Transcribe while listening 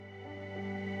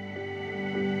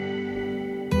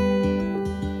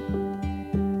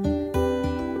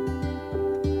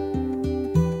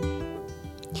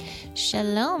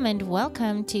Shalom and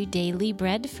welcome to Daily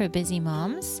Bread for Busy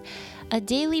Moms, a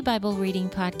daily Bible reading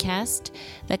podcast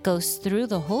that goes through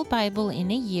the whole Bible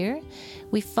in a year.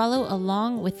 We follow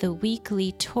along with the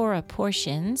weekly Torah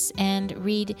portions and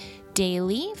read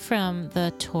daily from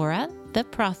the Torah, the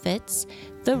prophets,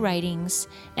 the writings,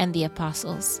 and the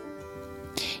apostles.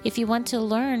 If you want to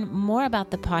learn more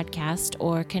about the podcast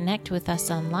or connect with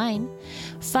us online,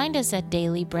 find us at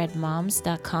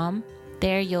dailybreadmoms.com.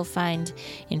 There you'll find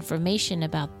information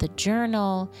about the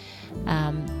journal,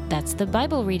 that's the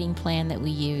Bible reading plan that we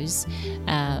use,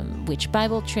 which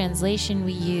Bible translation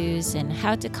we use, and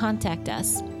how to contact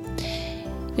us.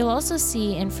 You'll also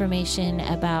see information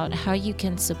about how you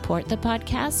can support the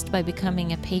podcast by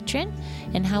becoming a patron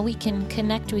and how we can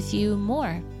connect with you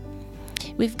more.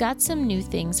 We've got some new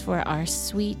things for our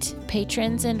sweet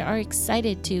patrons and are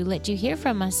excited to let you hear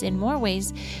from us in more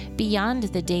ways beyond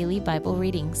the daily Bible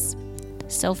readings.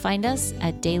 So find us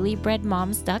at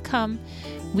dailybreadmoms.com.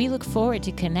 We look forward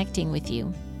to connecting with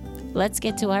you. Let's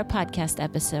get to our podcast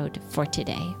episode for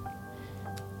today.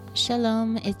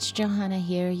 Shalom, it's Johanna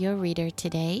here, your reader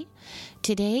today.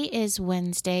 Today is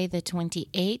Wednesday, the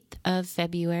 28th of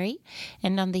February,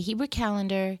 and on the Hebrew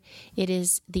calendar, it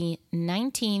is the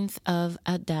 19th of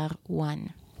Adar I.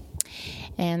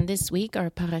 And this week, our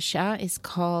parasha is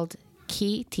called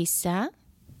Ki Tisa,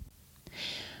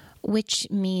 which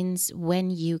means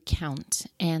when you count,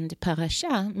 and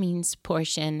parasha means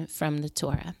portion from the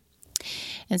Torah.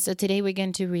 And so today we're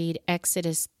going to read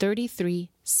Exodus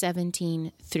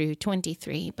 33:17 through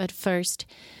 23. But first,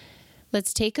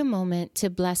 let's take a moment to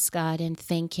bless God and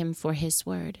thank Him for His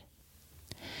word.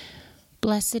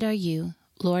 Blessed are you,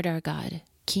 Lord our God,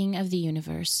 King of the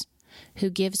universe, who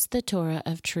gives the Torah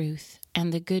of truth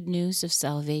and the good news of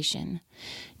salvation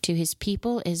to His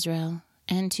people Israel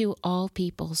and to all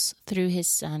peoples through His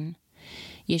Son,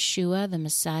 Yeshua the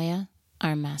Messiah,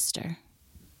 our Master.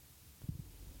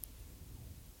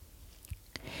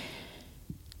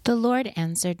 The Lord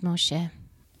answered Moshe,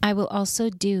 I will also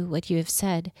do what you have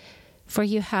said, for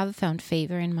you have found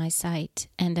favor in my sight,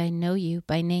 and I know you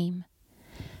by name.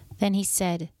 Then he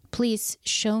said, Please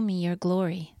show me your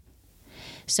glory.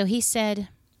 So he said,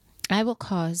 I will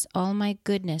cause all my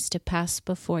goodness to pass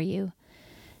before you,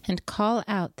 and call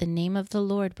out the name of the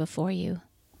Lord before you.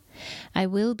 I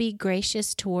will be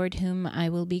gracious toward whom I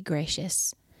will be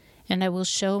gracious, and I will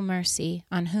show mercy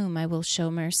on whom I will show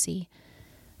mercy.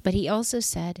 But he also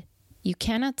said, You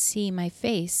cannot see my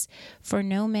face, for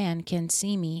no man can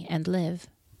see me and live.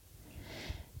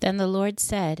 Then the Lord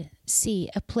said, See,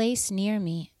 a place near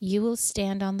me, you will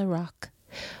stand on the rock.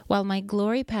 While my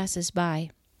glory passes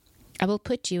by, I will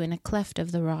put you in a cleft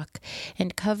of the rock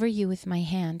and cover you with my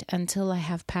hand until I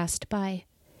have passed by.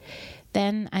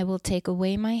 Then I will take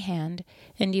away my hand,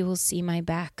 and you will see my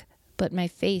back, but my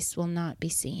face will not be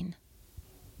seen.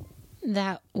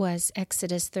 That was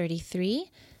Exodus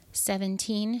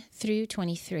 33:17 through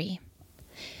 23.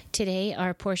 Today,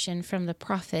 our portion from the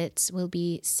prophets will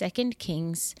be 2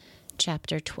 Kings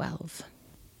chapter 12.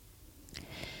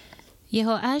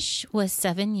 Jehoash was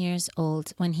 7 years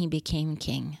old when he became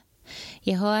king.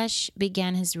 Jehoash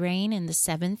began his reign in the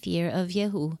 7th year of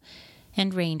Yehu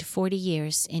and reigned 40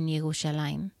 years in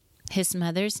Jerusalem. His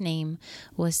mother's name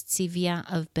was Tzivia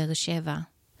of Beersheba.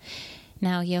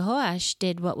 Now Jehoash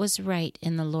did what was right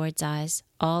in the Lord's eyes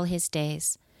all his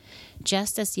days,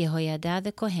 just as Jehoiada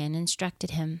the Kohen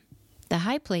instructed him. The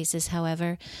high places,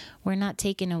 however, were not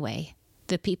taken away.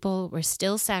 The people were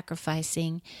still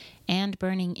sacrificing and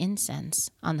burning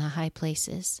incense on the high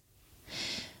places.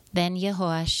 Then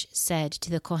Jehoash said to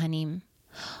the Kohanim,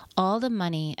 All the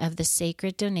money of the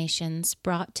sacred donations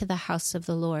brought to the house of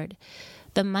the Lord,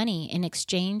 the money in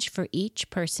exchange for each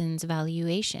person's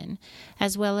valuation,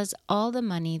 as well as all the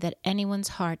money that anyone's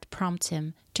heart prompts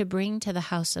him to bring to the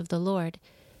house of the Lord,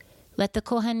 let the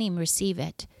Kohanim receive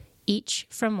it, each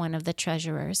from one of the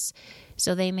treasurers,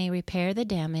 so they may repair the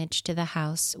damage to the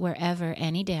house wherever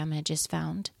any damage is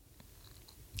found.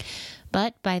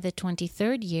 But by the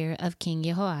 23rd year of King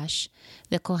Jehoash,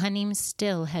 the Kohanim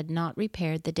still had not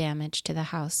repaired the damage to the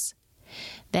house.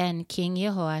 Then King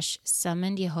Jehoash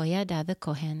summoned Jehoiada the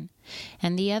Kohen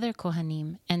and the other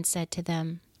Kohanim and said to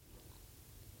them,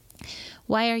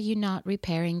 Why are you not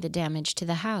repairing the damage to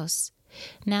the house?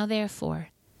 Now therefore,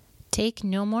 take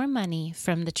no more money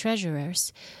from the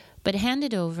treasurers, but hand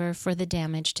it over for the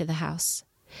damage to the house.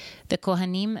 The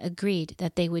Kohanim agreed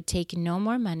that they would take no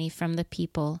more money from the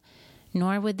people,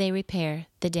 nor would they repair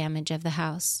the damage of the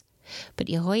house. But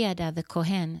Jehoiada the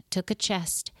Kohen took a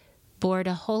chest, bored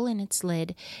a hole in its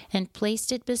lid, and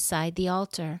placed it beside the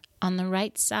altar on the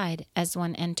right side as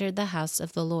one entered the house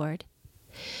of the Lord.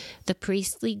 The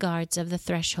priestly guards of the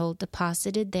threshold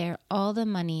deposited there all the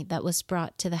money that was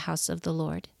brought to the house of the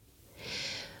Lord.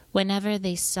 Whenever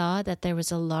they saw that there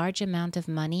was a large amount of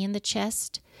money in the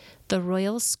chest, the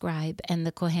royal scribe and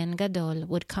the Kohen Gadol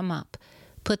would come up,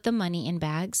 put the money in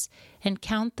bags, and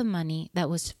count the money that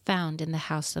was found in the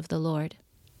house of the Lord.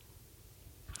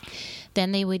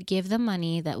 Then they would give the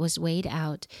money that was weighed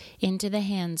out into the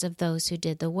hands of those who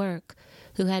did the work,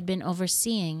 who had been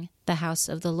overseeing the house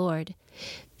of the Lord.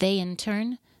 They in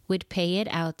turn would pay it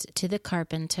out to the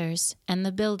carpenters and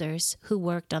the builders who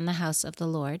worked on the house of the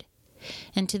Lord,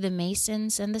 and to the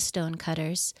masons and the stone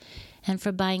cutters, and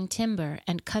for buying timber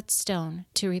and cut stone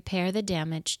to repair the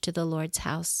damage to the Lord's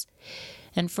house,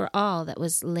 and for all that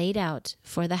was laid out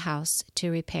for the house to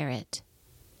repair it.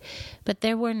 But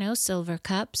there were no silver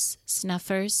cups,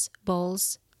 snuffers,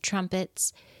 bowls,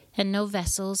 trumpets, and no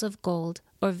vessels of gold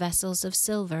or vessels of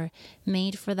silver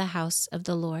made for the house of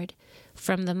the Lord,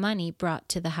 from the money brought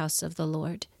to the house of the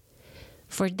Lord.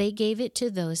 For they gave it to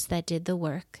those that did the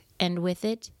work, and with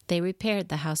it they repaired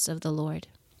the house of the Lord.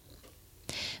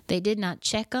 They did not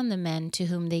check on the men to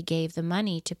whom they gave the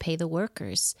money to pay the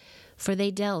workers, for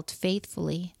they dealt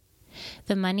faithfully.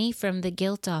 The money from the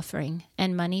guilt offering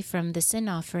and money from the sin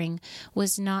offering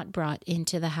was not brought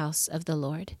into the house of the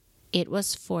Lord. It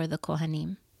was for the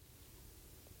Kohanim.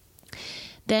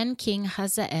 Then King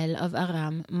Hazael of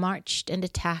Aram marched and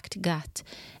attacked Gat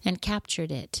and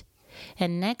captured it.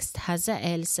 And next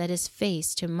Hazael set his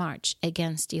face to march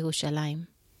against Jerusalem.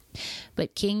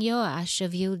 But King Joash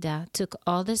of Judah took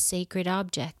all the sacred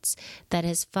objects that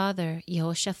his father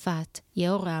Jehoshaphat,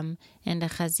 Jehoram, and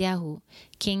Achaziahu,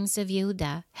 kings of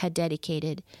Judah, had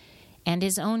dedicated, and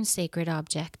his own sacred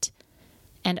object,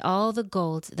 and all the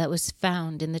gold that was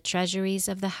found in the treasuries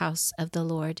of the house of the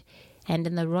Lord, and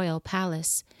in the royal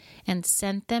palace, and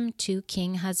sent them to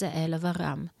King Hazael of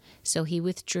Aram. So he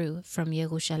withdrew from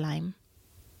Jerusalem.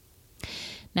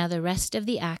 Now the rest of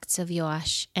the acts of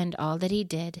Joash and all that he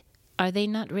did, are they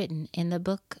not written in the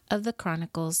book of the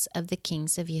Chronicles of the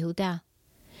kings of Yehudah?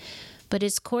 But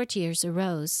his courtiers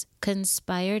arose,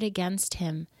 conspired against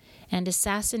him, and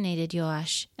assassinated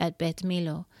Joash at Bet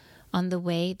Milo, on the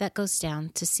way that goes down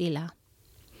to Sila.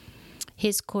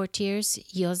 His courtiers,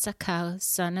 Yozakar,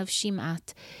 son of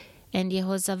Shimat, and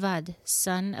Jehozavad,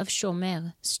 son of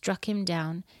Shomer, struck him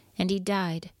down, and he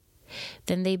died.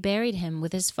 Then they buried him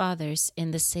with his fathers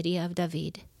in the city of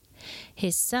David.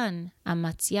 His son,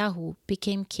 Amaziahu,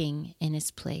 became king in his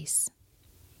place.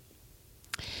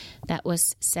 That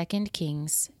was 2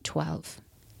 Kings 12.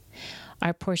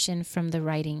 Our portion from the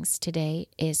writings today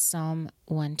is Psalm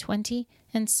 120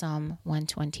 and Psalm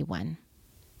 121.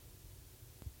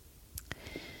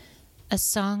 A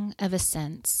Song of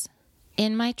Ascents.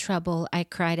 In my trouble I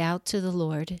cried out to the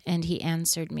Lord, and he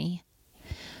answered me.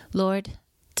 Lord,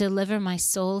 deliver my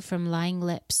soul from lying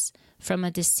lips, from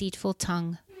a deceitful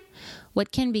tongue.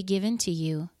 What can be given to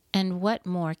you, and what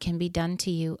more can be done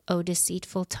to you, O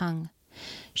deceitful tongue?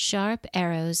 Sharp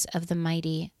arrows of the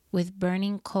mighty, with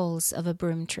burning coals of a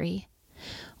broom tree.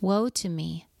 Woe to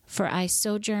me, for I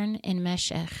sojourn in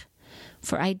Meshech,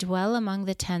 for I dwell among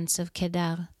the tents of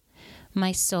Kedar.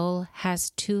 My soul has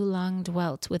too long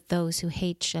dwelt with those who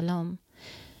hate shalom.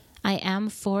 I am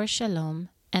for shalom,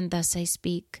 and thus I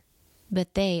speak,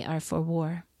 but they are for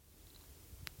war.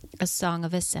 A Song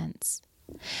of Ascents.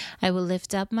 I will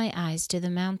lift up my eyes to the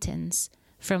mountains.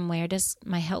 From where does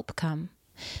my help come?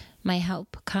 My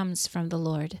help comes from the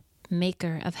Lord,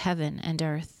 maker of heaven and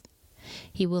earth.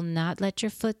 He will not let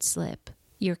your foot slip.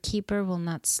 Your keeper will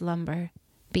not slumber.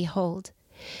 Behold,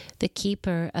 the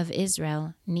keeper of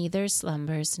Israel neither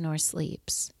slumbers nor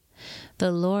sleeps.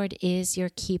 The Lord is your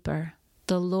keeper.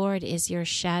 The Lord is your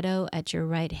shadow at your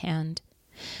right hand.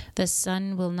 The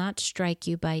sun will not strike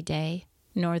you by day,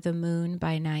 nor the moon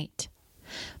by night.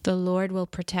 The Lord will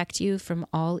protect you from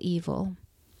all evil.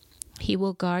 He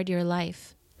will guard your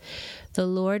life. The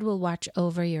Lord will watch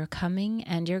over your coming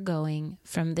and your going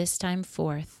from this time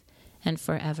forth and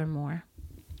forevermore.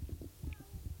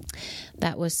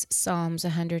 That was Psalms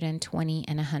 120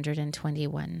 and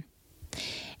 121.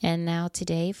 And now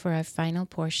today for our final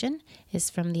portion is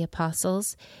from the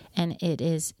Apostles, and it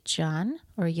is John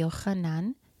or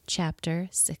Yochanan chapter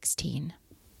 16.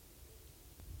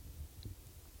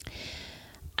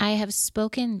 I have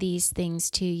spoken these things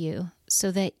to you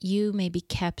so that you may be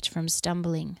kept from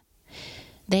stumbling.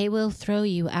 They will throw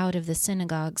you out of the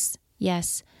synagogues.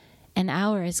 Yes, an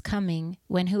hour is coming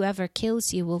when whoever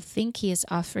kills you will think he is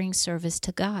offering service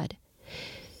to God.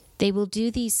 They will do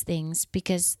these things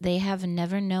because they have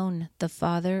never known the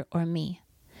Father or me.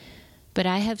 But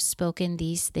I have spoken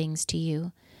these things to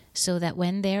you so that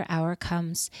when their hour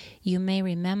comes, you may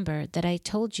remember that I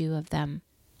told you of them.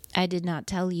 I did not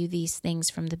tell you these things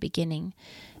from the beginning,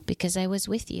 because I was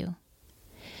with you.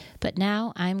 But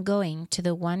now I am going to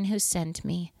the one who sent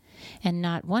me, and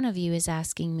not one of you is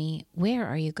asking me, 'Where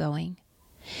are you going?'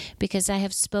 Because I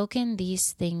have spoken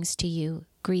these things to you,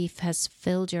 grief has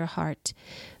filled your heart,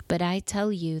 but I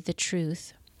tell you the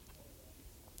truth.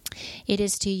 It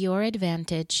is to your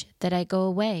advantage that I go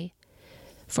away.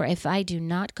 For if I do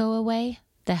not go away,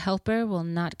 the Helper will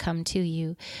not come to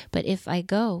you, but if I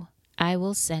go, I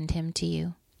will send him to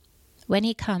you. When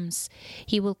he comes,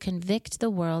 he will convict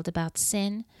the world about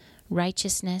sin,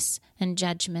 righteousness, and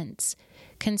judgments,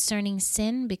 concerning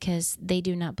sin because they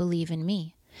do not believe in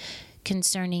me,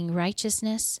 concerning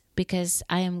righteousness because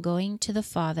I am going to the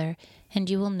Father and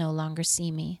you will no longer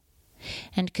see me,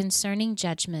 and concerning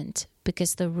judgment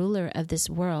because the ruler of this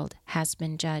world has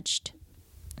been judged.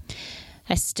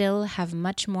 I still have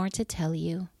much more to tell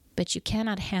you, but you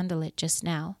cannot handle it just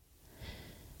now.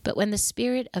 But when the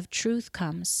Spirit of truth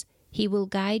comes, he will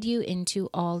guide you into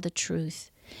all the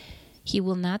truth. He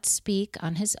will not speak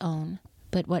on his own,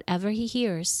 but whatever he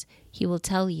hears, he will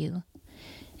tell you,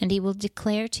 and he will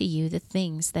declare to you the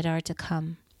things that are to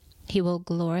come. He will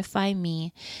glorify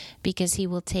me, because he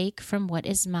will take from what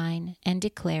is mine and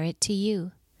declare it to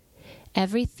you.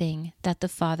 Everything that the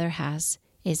Father has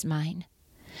is mine.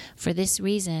 For this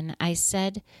reason I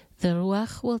said, the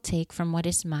Ruach will take from what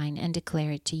is mine and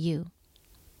declare it to you.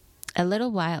 A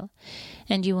little while,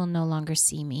 and you will no longer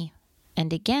see me,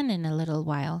 and again in a little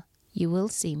while you will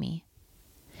see me.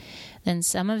 Then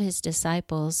some of his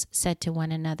disciples said to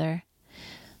one another,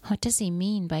 "What does he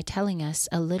mean by telling us,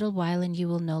 'A little while and you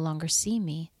will no longer see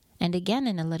me,' and again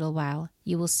in a little while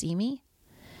you will see me?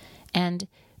 And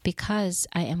because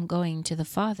I am going to the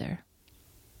Father."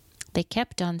 They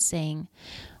kept on saying,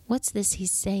 "What's this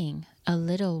he's saying, 'a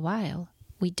little while'?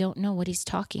 We don't know what he's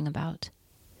talking about."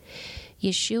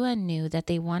 Yeshua knew that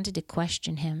they wanted to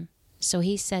question him, so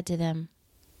he said to them,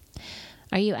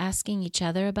 "Are you asking each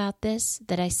other about this,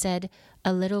 that I said,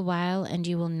 'A little while and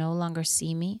you will no longer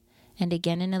see me, and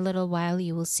again in a little while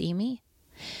you will see me'?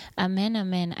 Amen,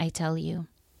 amen, I tell you,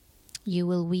 you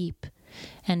will weep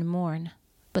and mourn,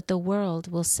 but the world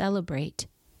will celebrate.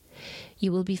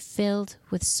 You will be filled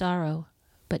with sorrow,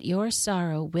 but your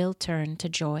sorrow will turn to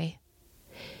joy.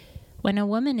 When a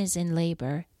woman is in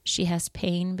labor, she has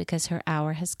pain because her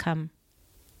hour has come.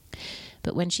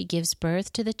 But when she gives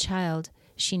birth to the child,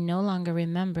 she no longer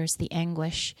remembers the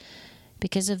anguish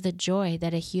because of the joy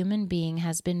that a human being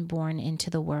has been born into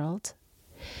the world.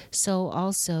 So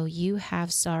also you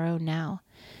have sorrow now,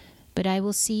 but I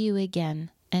will see you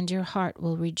again, and your heart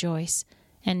will rejoice,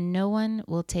 and no one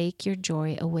will take your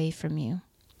joy away from you.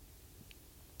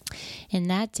 In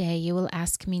that day you will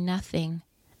ask me nothing.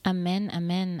 Amen,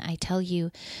 amen, I tell you,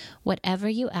 whatever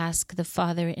you ask the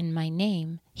Father in my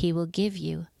name, he will give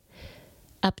you.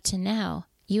 Up to now,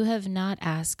 you have not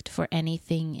asked for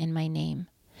anything in my name.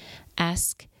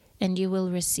 Ask, and you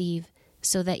will receive,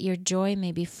 so that your joy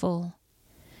may be full.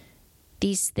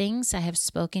 These things I have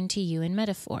spoken to you in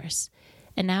metaphors.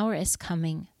 An hour is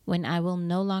coming when I will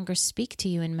no longer speak to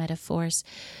you in metaphors,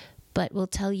 but will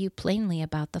tell you plainly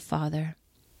about the Father.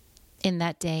 In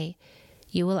that day,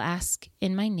 you will ask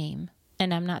in my name,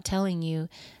 and I'm not telling you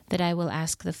that I will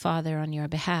ask the Father on your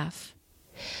behalf.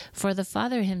 For the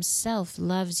Father himself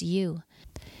loves you,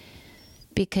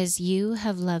 because you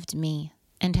have loved me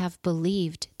and have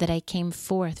believed that I came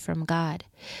forth from God.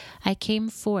 I came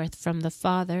forth from the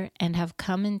Father and have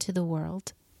come into the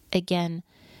world. Again,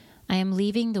 I am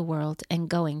leaving the world and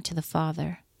going to the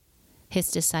Father."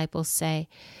 His disciples say,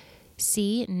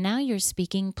 "See, now you're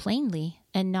speaking plainly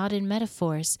and not in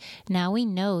metaphors. Now we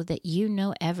know that you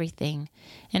know everything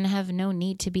and have no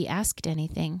need to be asked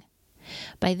anything.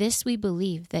 By this we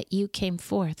believe that you came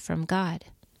forth from God."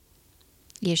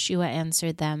 Yeshua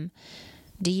answered them,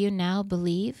 "Do you now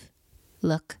believe?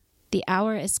 Look, the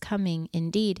hour is coming,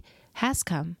 indeed has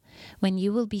come, when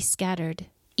you will be scattered,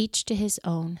 each to his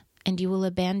own, and you will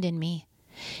abandon me.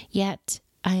 Yet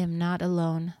I am not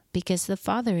alone, because the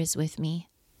Father is with me.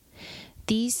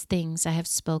 These things I have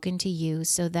spoken to you,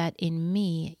 so that in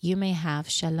me you may have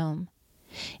shalom.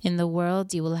 In the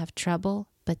world you will have trouble,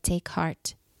 but take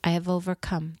heart. I have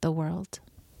overcome the world."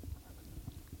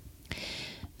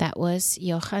 That was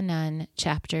Yochanan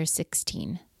chapter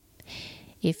 16.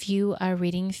 If you are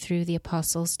reading through the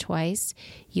Apostles twice,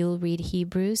 you'll read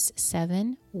Hebrews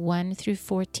 7, 1 through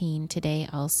 14 today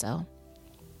also.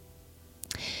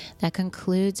 That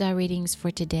concludes our readings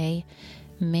for today.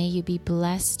 May you be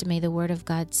blessed. May the Word of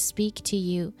God speak to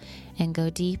you and go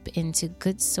deep into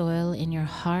good soil in your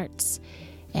hearts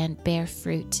and bear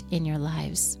fruit in your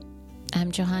lives.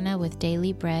 I'm Johanna with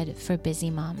Daily Bread for Busy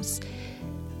Moms.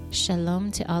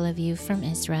 Shalom to all of you from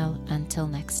Israel. Until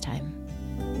next time.